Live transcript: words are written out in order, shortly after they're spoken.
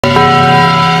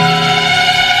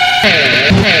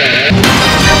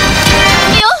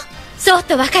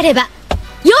と分かれば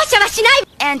容赦はしない。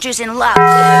 Andrew's in love.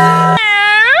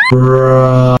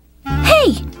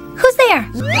 Hey, who's there?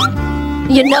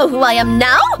 You know who I am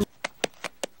now?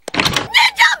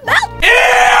 Ninja Melt! Ew!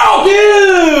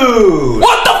 Dude!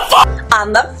 What the fuck?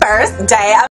 On the first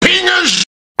day of Penis!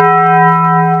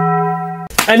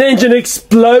 An engine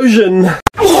explosion.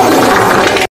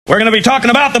 We're gonna be talking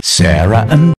about the Sarah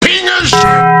and Penis!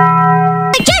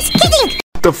 Just kidding!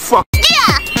 The fuck?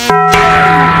 Yeah!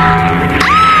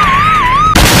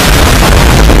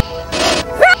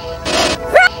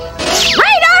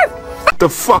 The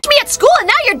fuck? Me at school and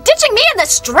now you're ditching me in the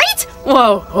street?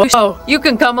 Whoa, oh, you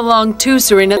can come along too,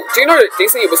 Serena. Do you know that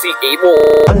Disney was the evil?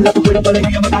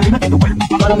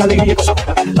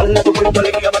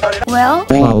 Well?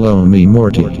 Follow me,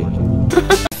 Morty.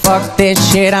 Fuck this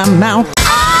shit, I'm out.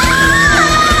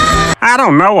 I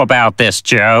don't know about this,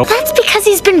 Joe. That's because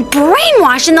he's been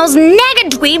brainwashed and those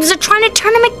nega-dweebs are trying to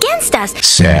turn him against us.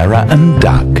 Sarah and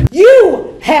Duck.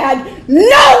 You had no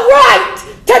right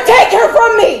to take her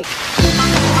from me!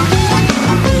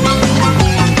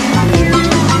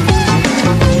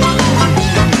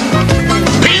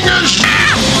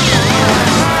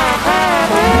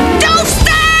 Don't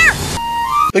stare!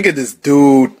 Look at this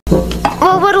dude.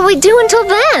 Well, what do we do until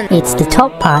then? It's the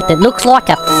top part that looks like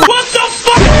a What the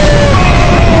fuck?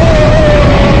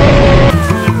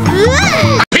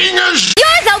 Penis!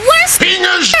 You're the worst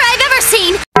Penis! I've ever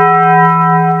seen!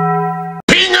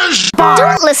 Penis!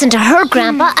 Don't listen to her,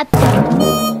 Grandpa.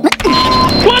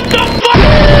 What the fuck?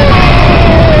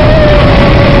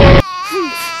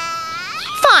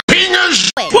 Fine. Penis!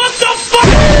 Wait. What the fuck?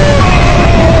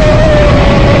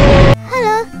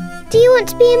 Hello, do you want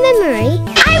to be a memory?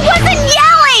 I wasn't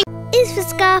yelling! It's for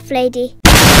Scarf Lady.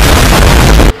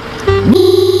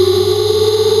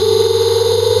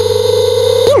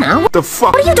 You know, What the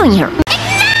fuck? what are you doing here?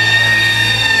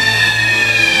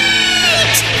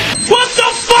 What the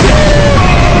fuck?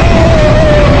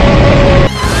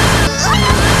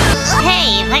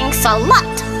 Hey, thanks a lot,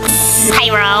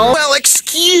 Pyro. Well,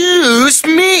 excuse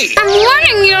me. I'm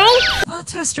warning you! Well,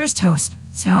 toaster is toast.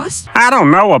 Toast? I don't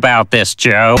know about this,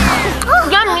 Joe.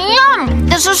 Yum, yum!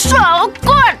 This is so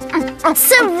good!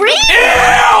 Serena!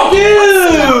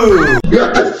 Ew!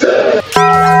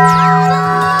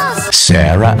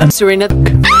 Sarah and Serena.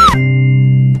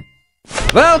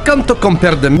 Welcome to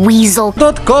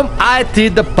Weasel.com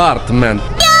IT department.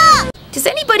 Does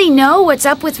anybody know what's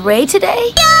up with Ray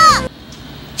today? Yeah!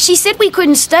 She said we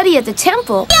couldn't study at the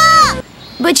temple. Yeah!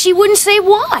 But she wouldn't say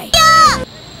why. Yeah!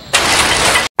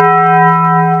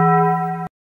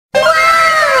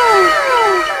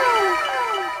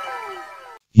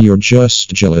 You're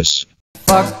just jealous.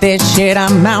 Fuck this shit,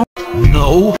 I'm out.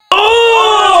 No.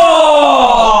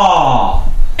 Oh!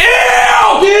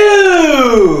 Ew!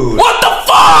 Dude! What the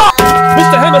fuck?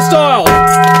 Mr. Hammer Style!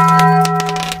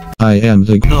 I am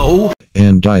the No.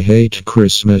 And I hate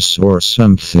Christmas or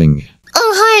something.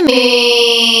 Oh, hi,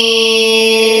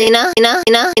 me. Na.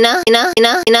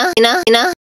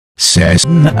 Says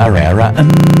Arera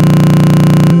and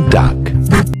Duck.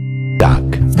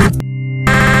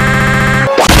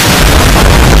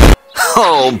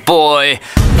 Oh boy.